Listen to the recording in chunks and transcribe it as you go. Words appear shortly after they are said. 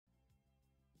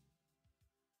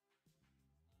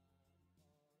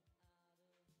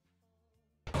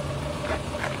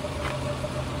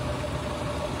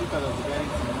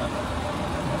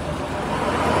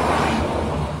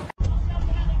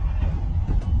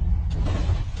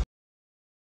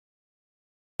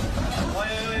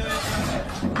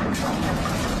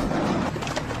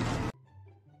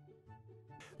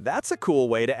That's a cool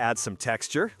way to add some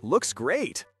texture. Looks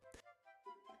great.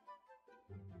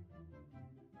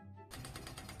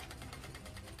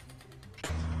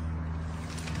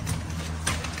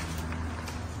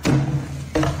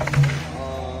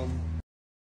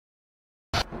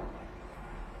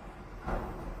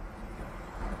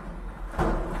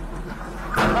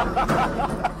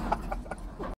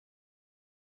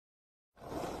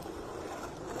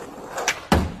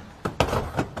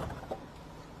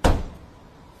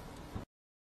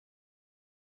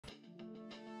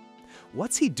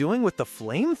 What's he doing with the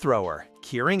flamethrower?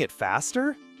 Curing it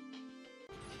faster?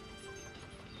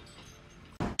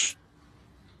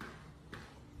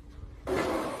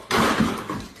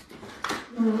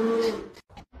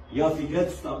 Ya Fikret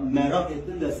Usta, merak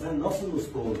ettim de sen nasıl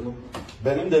usta oldun?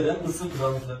 Benim dedem ısır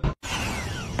kralı.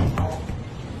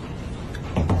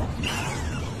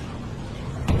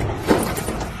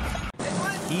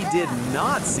 He did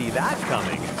not see that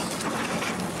coming.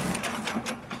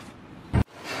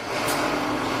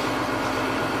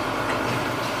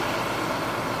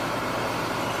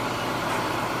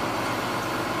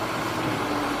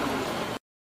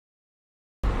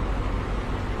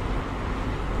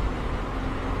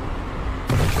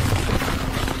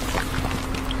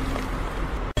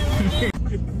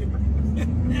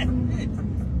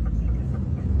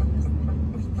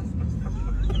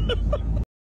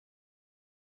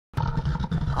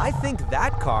 I think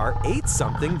that car ate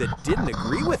something that didn't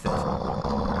agree with it.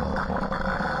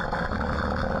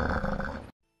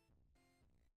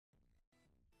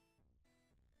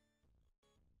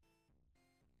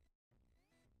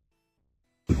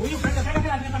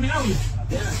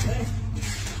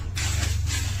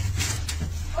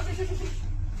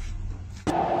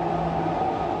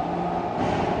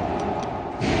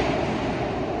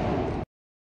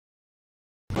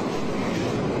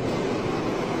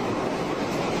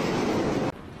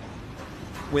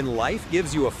 When life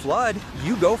gives you a flood,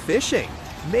 you go fishing,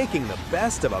 making the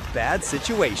best of a bad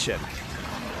situation.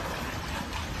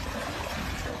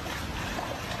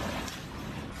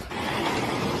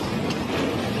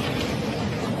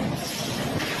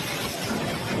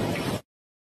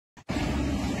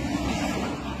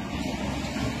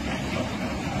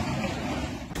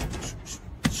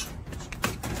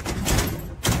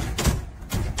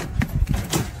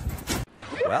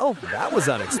 Well, that was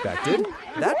unexpected.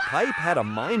 That pipe had a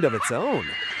mind of its own.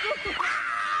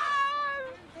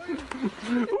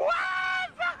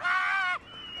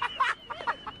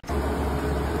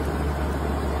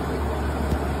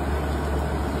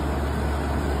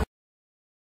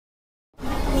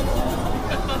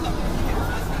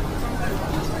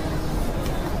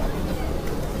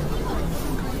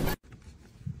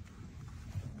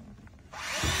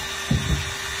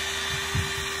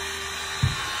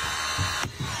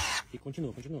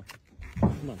 Continua.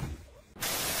 Come on.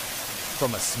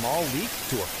 From a small leak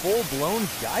to a full-blown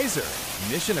geyser.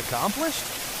 Mission accomplished?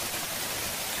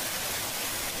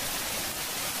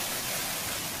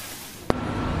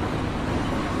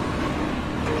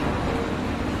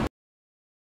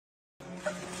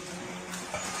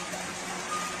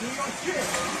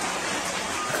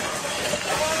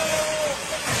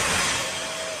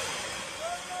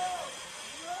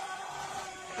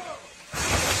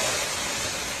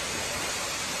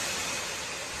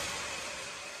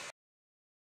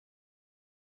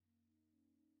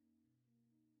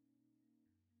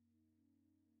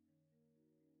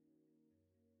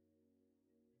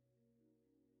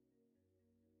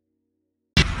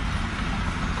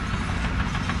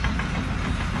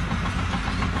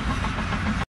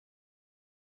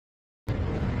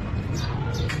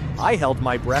 I held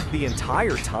my breath the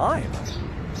entire time.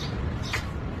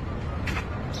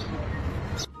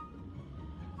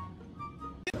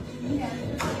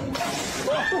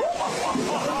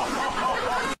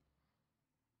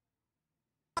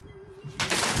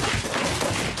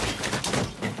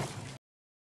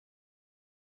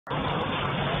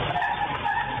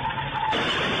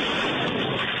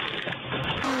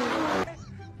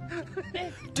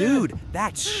 Dude,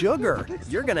 that's sugar.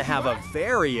 You're gonna have a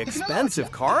very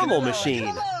expensive caramel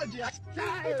machine.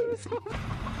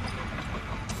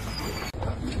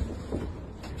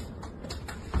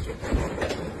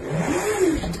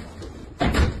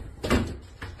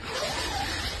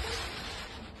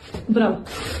 Bravo.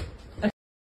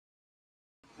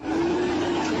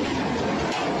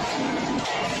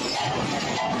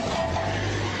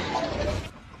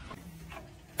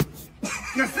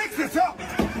 Qu'est-ce que c'est ça?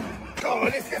 Oh,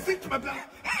 qu'est-ce que c'est que tu me plains?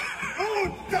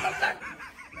 Oh, tabarnak!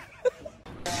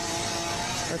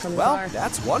 Well,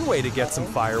 that's one way to get some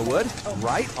firewood.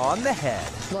 Right on the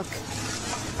head. Look.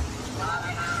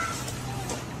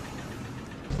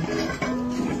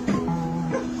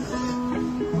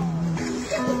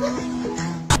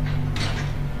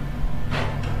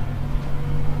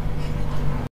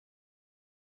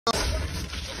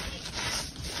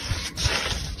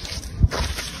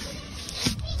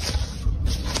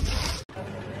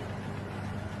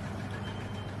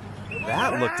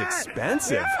 looked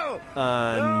expensive.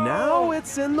 Now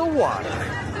it's in the water.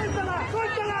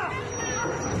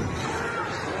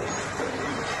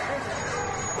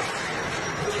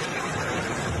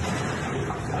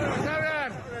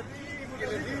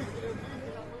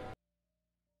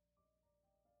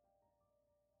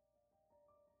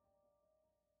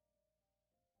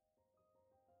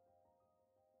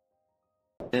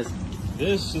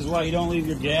 This is why you don't leave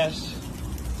your gas.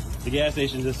 The gas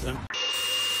station this time.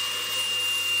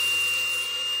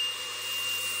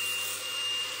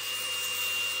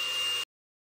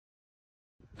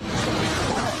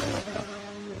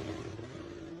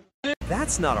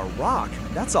 That's not a rock.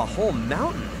 That's a whole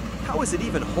mountain. How is it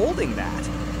even holding that?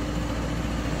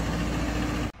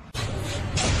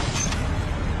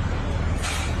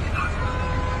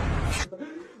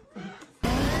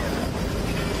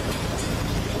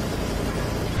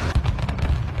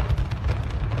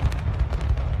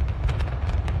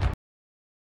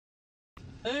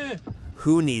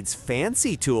 Who needs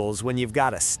fancy tools when you've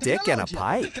got a stick and a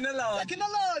pipe?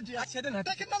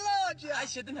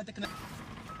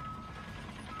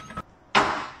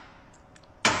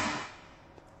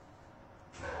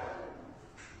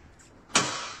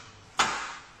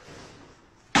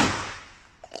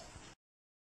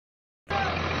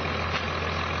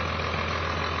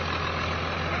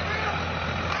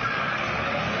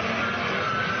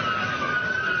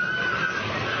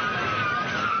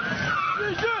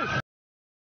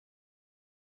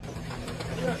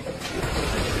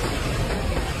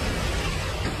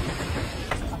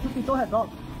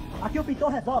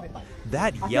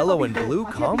 That yellow and blue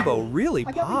combo really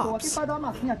pops.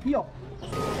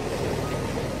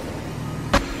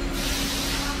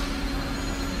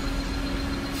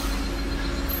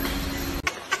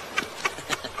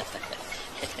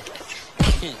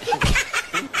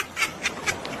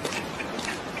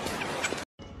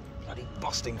 Bloody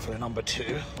busting for a number 2.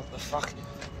 What the fuck?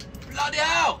 Bloody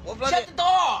hell! Well, bloody... Shut the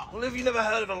door! Well, have you never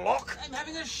heard of a lock? I'm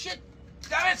having a shit!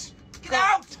 Damn it! Get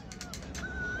out!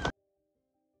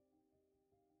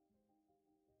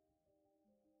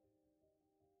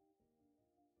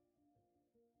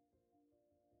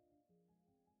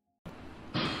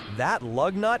 That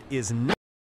lug nut is not.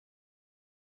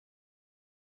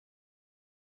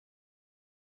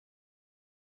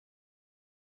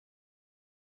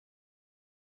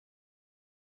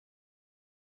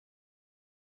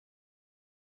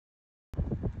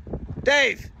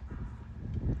 Dave!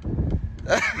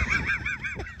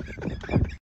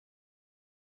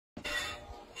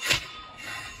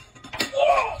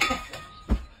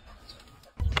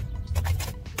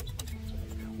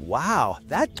 Wow,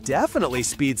 that definitely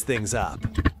speeds things up.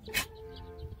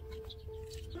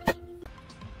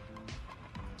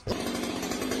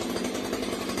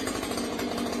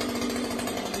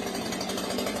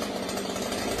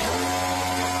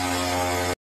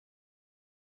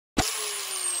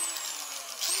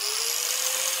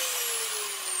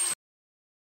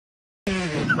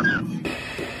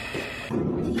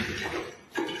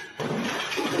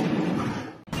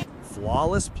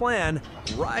 Flawless plan,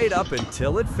 right up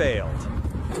until it failed.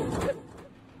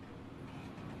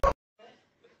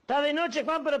 Está de noche,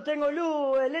 Juan, pero tengo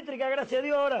luz eléctrica, gracias a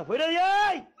Dios ahora. ¡Fuera de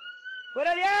ahí!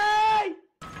 ¡Fuera de ahí!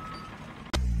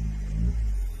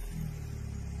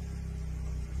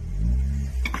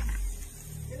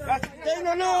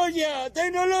 تكنولوجيا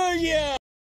تكنولوجيا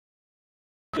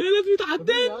لازم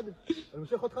يتعدل.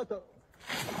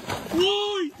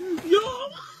 واي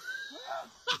يا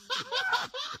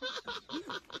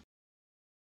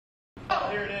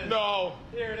Here it is. No.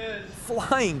 Here it is.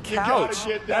 Flying You gotta couch.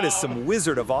 get That is down. some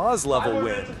Wizard of Oz level I win.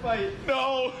 win. Fight.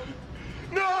 No.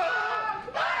 No.